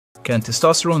Can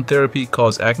testosterone therapy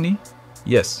cause acne?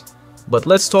 Yes, but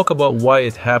let's talk about why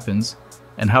it happens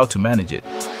and how to manage it.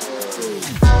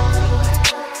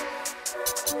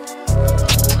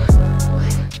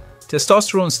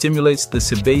 Testosterone stimulates the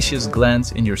sebaceous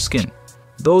glands in your skin.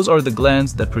 Those are the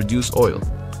glands that produce oil.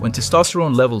 When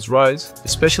testosterone levels rise,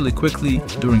 especially quickly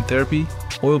during therapy,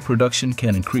 oil production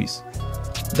can increase.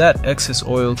 That excess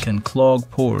oil can clog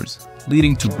pores,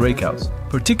 leading to breakouts,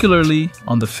 particularly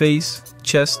on the face,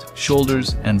 chest,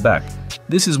 shoulders, and back.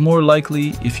 This is more likely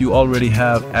if you already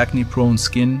have acne-prone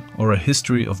skin or a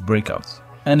history of breakouts.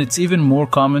 And it's even more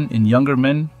common in younger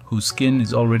men whose skin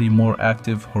is already more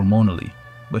active hormonally.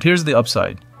 But here's the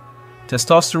upside.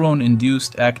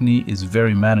 Testosterone-induced acne is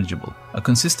very manageable. A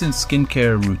consistent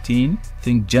skincare routine,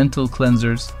 think gentle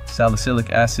cleansers,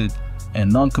 salicylic acid,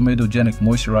 and non-comedogenic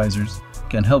moisturizers,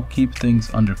 can help keep things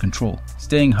under control.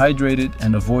 Staying hydrated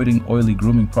and avoiding oily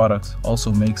grooming products also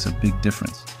makes a big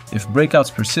difference. If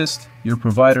breakouts persist, your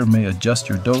provider may adjust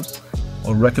your dose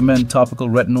or recommend topical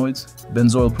retinoids,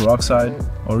 benzoyl peroxide,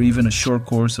 or even a short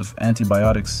course of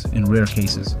antibiotics in rare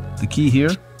cases. The key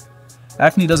here?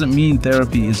 Acne doesn't mean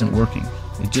therapy isn't working.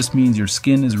 It just means your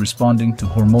skin is responding to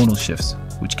hormonal shifts,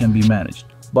 which can be managed.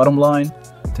 Bottom line,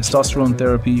 testosterone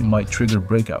therapy might trigger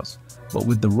breakouts, but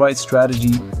with the right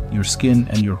strategy, your skin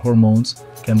and your hormones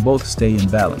can both stay in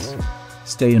balance.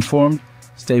 Stay informed,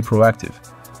 stay proactive.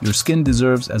 Your skin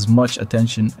deserves as much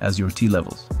attention as your T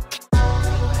levels.